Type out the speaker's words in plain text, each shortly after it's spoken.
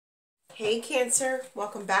Hey Cancer,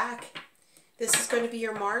 welcome back. This is going to be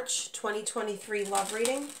your March 2023 love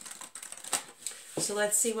reading. So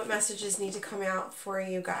let's see what messages need to come out for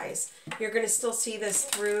you guys. You're going to still see this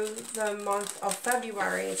through the month of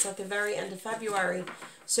February. It's at the very end of February.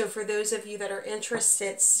 So for those of you that are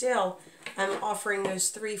interested still, I'm offering those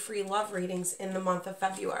 3 free love readings in the month of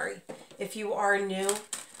February. If you are new,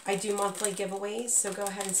 I do monthly giveaways, so go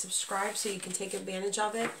ahead and subscribe so you can take advantage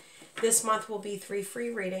of it. This month will be 3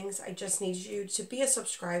 free readings. I just need you to be a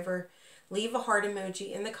subscriber. Leave a heart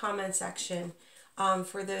emoji in the comment section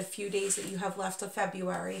for the few days that you have left of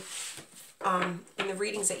February in the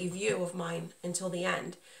readings that you view of mine until the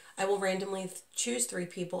end. I will randomly choose 3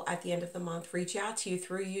 people at the end of the month, reach out to you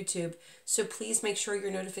through YouTube. So please make sure your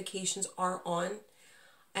notifications are on.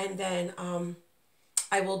 And then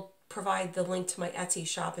I will provide the link to my Etsy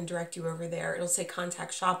shop and direct you over there. It'll say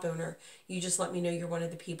contact shop owner. You just let me know you're one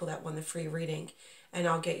of the people that won the free reading, and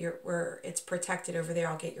I'll get your, where it's protected over there,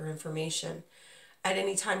 I'll get your information. At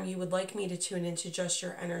any time you would like me to tune into Just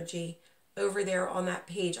Your Energy, over there on that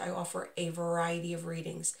page I offer a variety of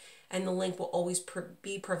readings, and the link will always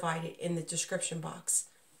be provided in the description box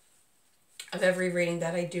of every reading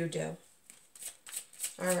that I do.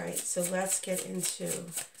 Alright, so let's get into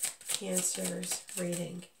Cancer's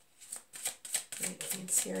reading.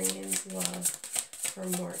 Cancerian's love for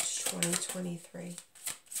March 2023.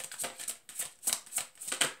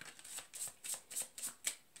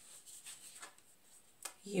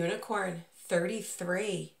 Unicorn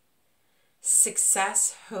 33.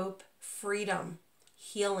 Success, hope, freedom,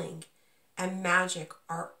 healing, and magic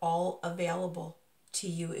are all available to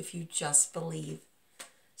you if you just believe.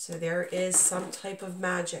 So there is some type of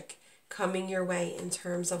magic coming your way in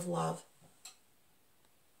terms of love.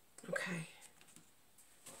 Okay.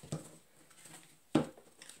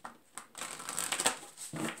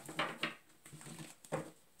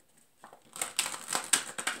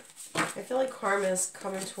 I feel like karma is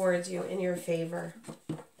coming towards you in your favor.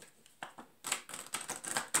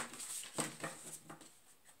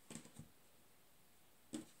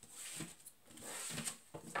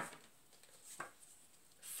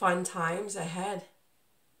 Fun times ahead.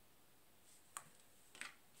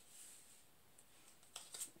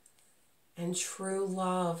 And true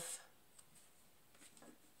love.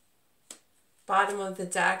 Bottom of the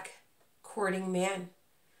deck, courting man.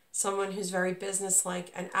 Someone who's very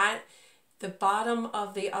businesslike, and at the bottom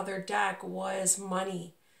of the other deck was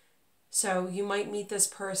money. So you might meet this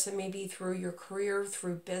person maybe through your career,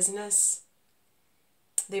 through business.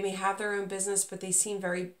 They may have their own business, but they seem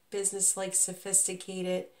very business-like,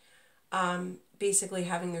 sophisticated, basically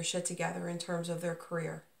having their shit together in terms of their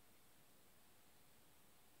career.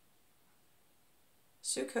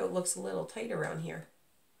 Suit coat looks a little tight around here,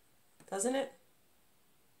 doesn't it?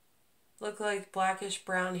 Look like blackish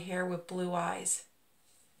brown hair with blue eyes.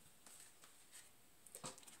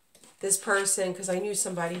 This person, because I knew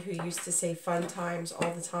somebody who used to say fun times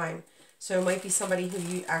all the time. So it might be somebody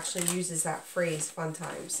who actually uses that phrase, fun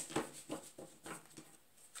times.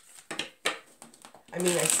 I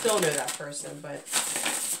mean, I still know that person, but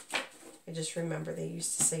I just remember they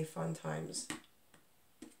used to say fun times.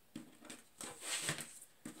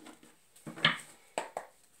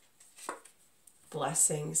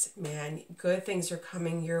 Blessings, man. Good things are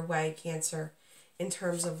coming your way, Cancer, in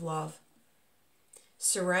terms of love.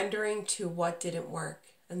 Surrendering to what didn't work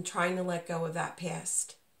and trying to let go of that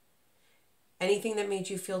past. Anything that made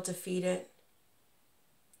you feel defeated.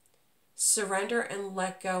 Surrender and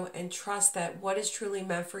let go and trust that what is truly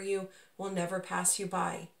meant for you will never pass you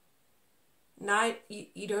by.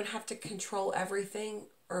 You don't have to control everything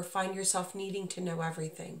or find yourself needing to know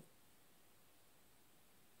everything.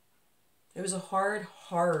 It was a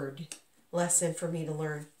hard lesson for me to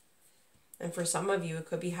learn. And for some of you, it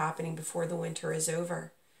could be happening before the winter is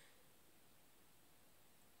over.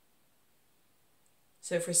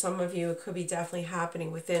 So for some of you, it could be definitely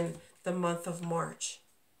happening within the month of March.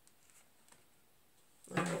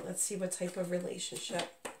 All right, let's see what type of relationship.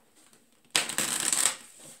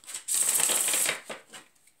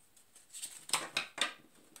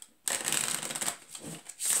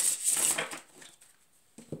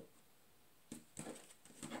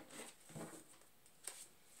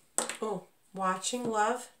 Oh, watching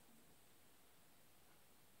love.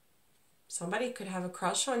 Somebody could have a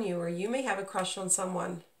crush on you, or you may have a crush on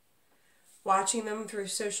someone. Watching them through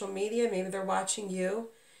social media, maybe they're watching you.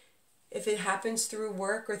 If it happens through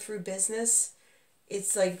work or through business,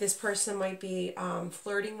 it's like this person might be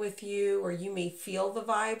flirting with you, or you may feel the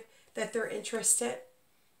vibe that they're interested.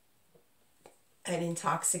 And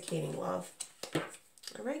intoxicating love.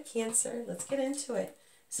 All right, Cancer, let's get into it.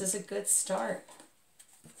 This is a good start.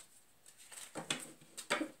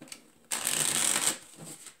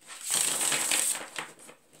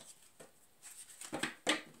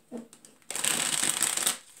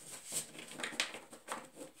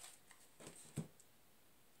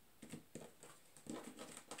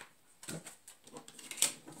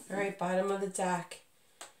 All right, bottom of the deck.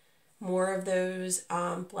 More of those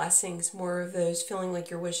blessings, more of those feeling like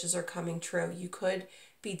your wishes are coming true. You could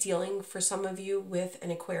be dealing, for some of you, with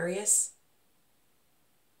an Aquarius.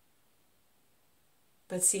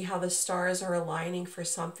 But see how the stars are aligning for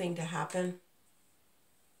something to happen?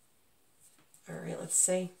 All right, let's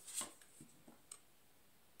see.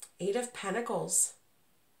 Eight of Pentacles.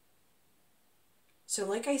 So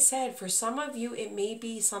like I said, for some of you, it may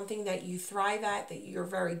be something that you thrive at, that you're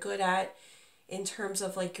very good at in terms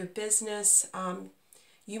of like your business.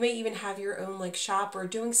 You may even have your own like shop or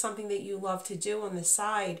doing something that you love to do on the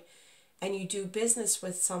side, and you do business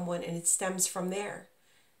with someone and it stems from there.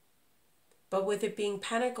 But with it being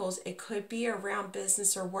Pentacles, it could be around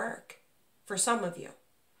business or work for some of you.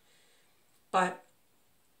 But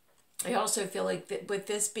I also feel like that with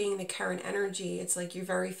this being the current energy, it's like you're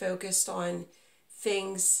very focused on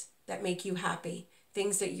things that make you happy,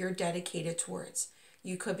 things that you're dedicated towards.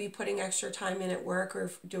 You could be putting extra time in at work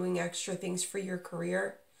or doing extra things for your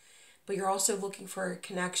career, but you're also looking for a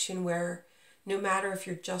connection where no matter if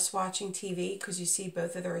you're just watching TV, because you see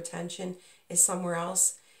both of their attention is somewhere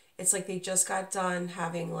else, it's like they just got done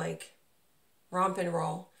having like romp and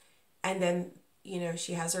roll, and then, you know,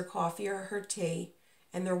 she has her coffee or her tea,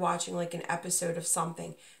 and they're watching like an episode of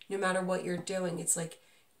something. No matter what you're doing, it's like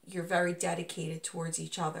you're very dedicated towards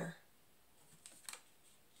each other.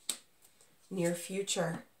 Near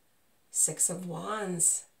future, Six of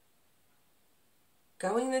Wands.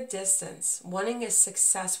 Going the distance, wanting a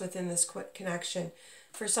success within this connection.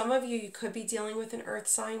 For some of you, you could be dealing with an earth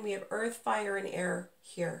sign. We have earth, fire, and air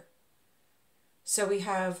here. So we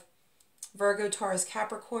have Virgo, Taurus,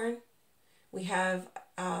 Capricorn. We have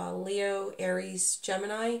Leo, Aries,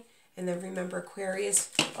 Gemini. And then remember Aquarius.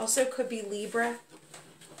 Also could be Libra.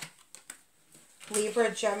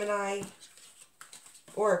 Libra, Gemini,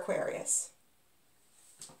 or Aquarius.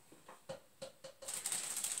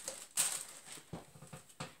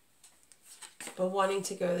 But wanting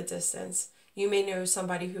to go the distance. You may know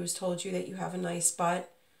somebody who's told you that you have a nice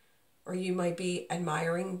butt, or you might be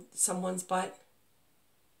admiring someone's butt.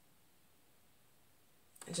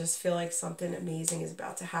 I just feel like something amazing is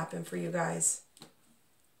about to happen for you guys.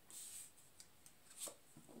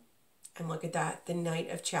 And look at that. The Knight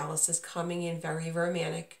of Chalice is coming in very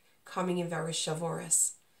romantic, coming in very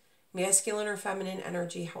chivalrous. Masculine or feminine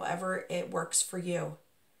energy, however it works for you.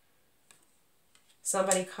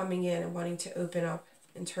 Somebody coming in and wanting to open up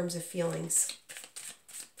in terms of feelings.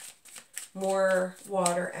 More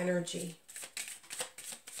water energy.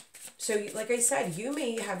 So like I said, you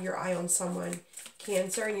may have your eye on someone,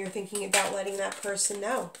 Cancer, and you're thinking about letting that person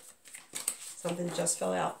know. Something just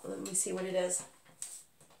fell out. Let me see what it is.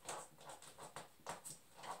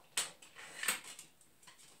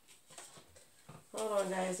 Hold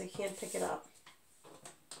on, guys. I can't pick it up.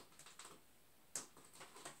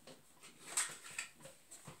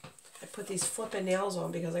 I put these flipping nails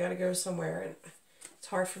on because I got to go somewhere, and it's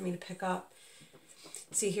hard for me to pick up.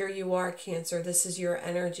 See, here you are, Cancer. This is your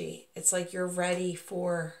energy. It's like you're ready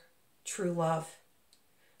for true love.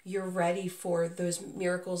 You're ready for those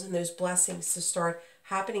miracles and those blessings to start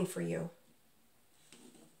happening for you.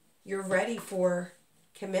 You're ready for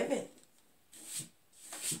commitment.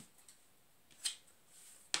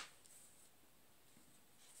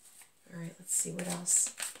 All right, let's see what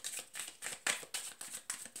else.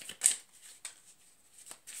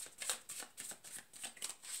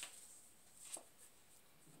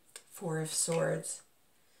 Four of Swords.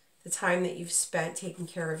 The time that you've spent taking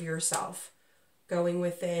care of yourself. Going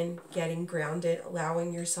within, getting grounded,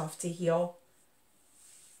 allowing yourself to heal.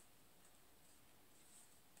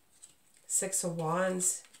 Six of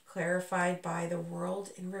Wands, clarified by the World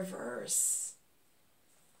in reverse.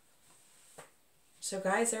 So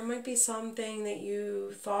guys, there might be something that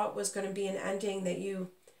you thought was going to be an ending that you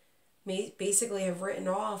may basically have written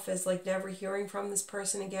off as like never hearing from this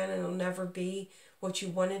person again, and it'll never be what you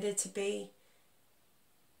wanted it to be.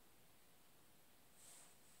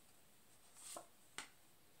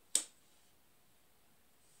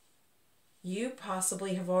 You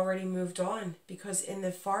possibly have already moved on, because in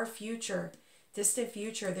the far future, distant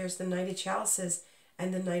future, there's the Knight of Chalices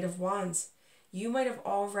and the Knight of Wands. You might have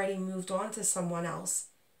already moved on to someone else.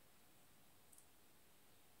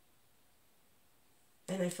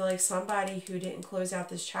 And I feel like somebody who didn't close out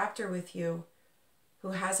this chapter with you,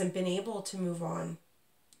 who hasn't been able to move on,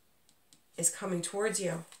 is coming towards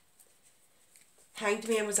you. Hanged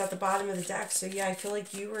Man was at the bottom of the deck, so yeah, I feel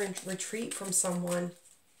like you were in retreat from someone.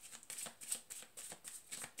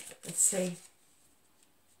 Let's see.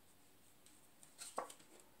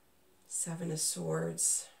 Seven of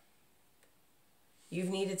Swords. You've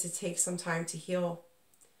needed to take some time to heal.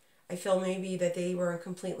 I feel maybe that they weren't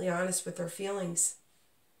completely honest with their feelings.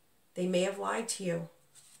 They may have lied to you.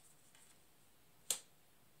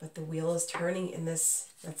 But the wheel is turning in this.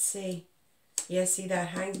 Let's see. Yeah, see that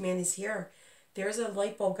Hanged Man is here. There's a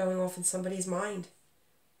light bulb going off in somebody's mind.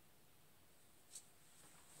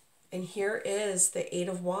 And here is the Eight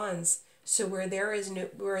of Wands. So where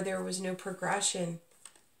there was no progression,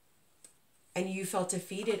 and you felt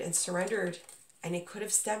defeated and surrendered, and it could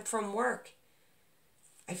have stemmed from work,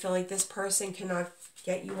 I feel like this person cannot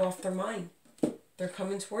get you off their mind. They're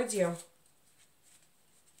coming towards you.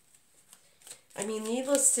 I mean,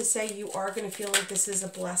 needless to say, you are going to feel like this is a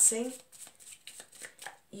blessing.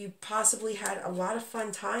 You possibly had a lot of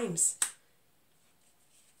fun times.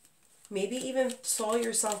 Maybe even saw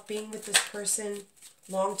yourself being with this person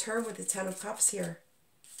long term with the Ten of Cups here.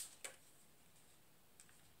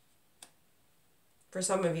 For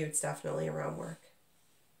some of you, it's definitely around work.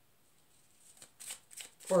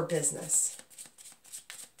 Or business.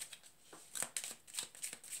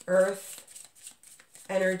 Earth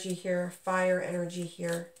energy here, fire energy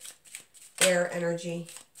here, air energy.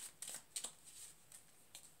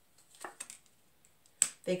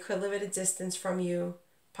 They could live at a distance from you.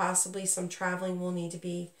 Possibly some traveling will need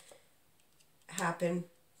to happen.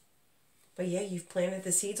 But yeah, you've planted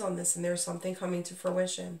the seeds on this, and there's something coming to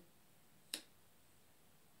fruition.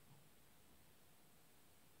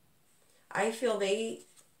 I feel they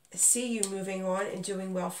see you moving on and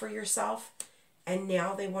doing well for yourself, and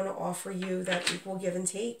now they want to offer you that equal give and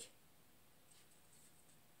take.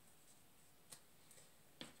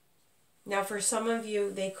 Now, for some of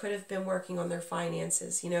you, they could have been working on their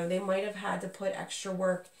finances. You know, they might have had to put extra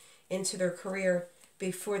work into their career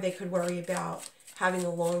before they could worry about having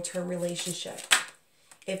a long-term relationship.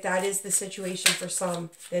 If that is the situation for some,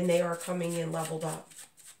 then they are coming in leveled up.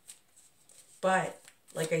 But,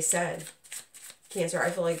 like I said, Cancer, I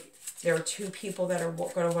feel like there are two people that are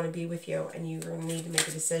going to want to be with you, and you're going to need to make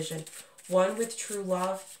a decision. One with true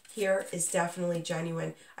love here is definitely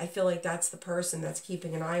genuine. I feel like that's the person that's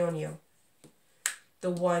keeping an eye on you. The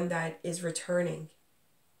one that is returning.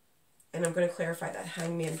 And I'm going to clarify that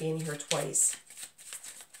Hangman being here twice.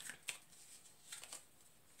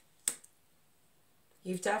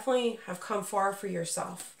 You've definitely have come far for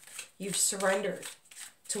yourself. You've surrendered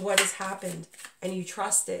to what has happened, and you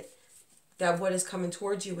trusted that what is coming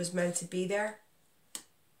towards you was meant to be there.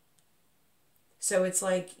 So it's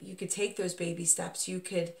like you could take those baby steps. You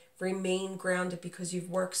could remain grounded because you've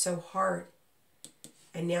worked so hard.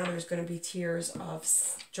 And now there's going to be tears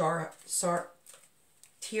of joy.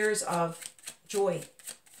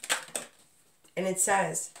 And it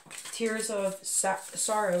says, tears of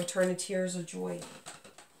sorrow turn to tears of joy.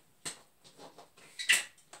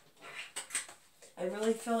 I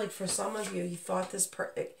really feel like for some of you, you thought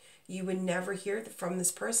you would never hear from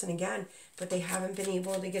this person again, but they haven't been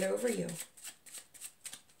able to get over you.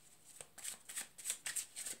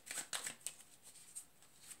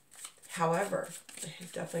 However, I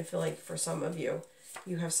definitely feel like for some of you,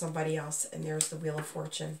 you have somebody else, and there's the Wheel of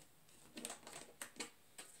Fortune.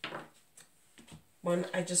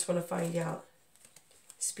 I just want to find out,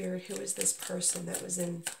 Spirit, who is this person that was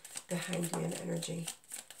in the Hanged Man energy?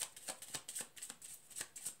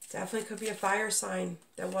 Definitely could be a fire sign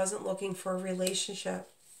that wasn't looking for a relationship.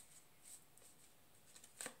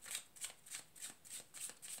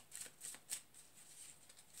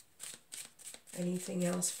 Anything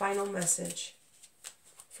else? Final message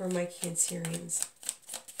for my Cancerians.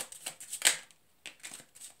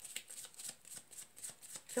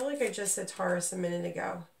 I feel like I just said Taurus a minute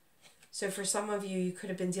ago. So for some of you, you could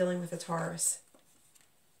have been dealing with a Taurus.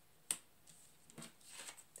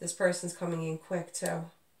 This person's coming in quick too.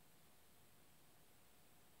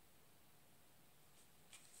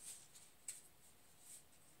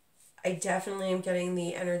 I definitely am getting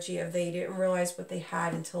the energy of they didn't realize what they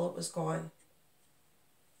had until it was gone.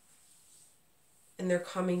 And they're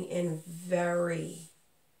coming in very,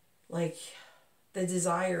 like, the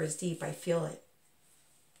desire is deep. I feel it.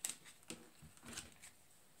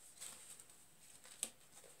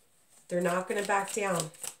 They're not going to back down.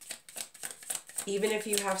 Even if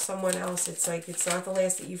you have someone else, it's like it's not the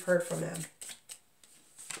last that you've heard from them.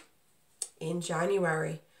 In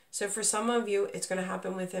January. So for some of you, it's going to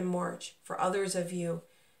happen within March. For others of you,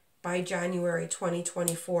 by January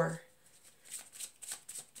 2024.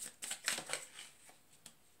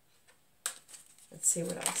 Let's see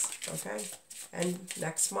what else. Okay. And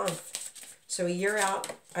next month. So a year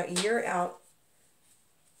out,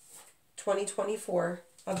 2024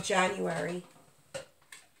 of January.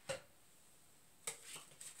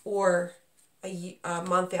 Or a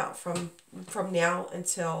month out from now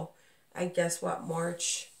until, I guess what,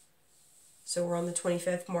 March So we're on the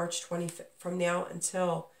 25th, March 25th, from now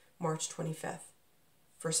until March 25th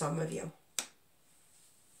for some of you.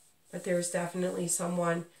 But there's definitely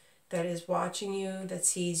someone that is watching you, that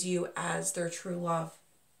sees you as their true love.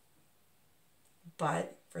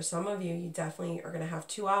 But for some of you, you definitely are going to have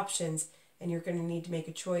two options, and you're going to need to make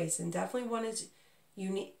a choice. And definitely one is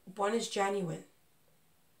unique, one is genuine.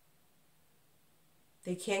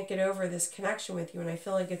 They can't get over this connection with you, and I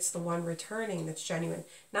feel like it's the one returning that's genuine.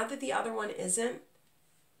 Not that the other one isn't,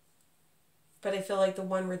 but I feel like the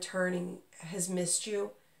one returning has missed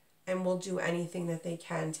you and will do anything that they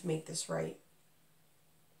can to make this right.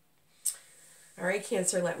 All right,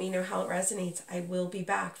 Cancer, let me know how it resonates. I will be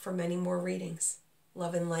back for many more readings.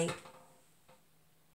 Love and light.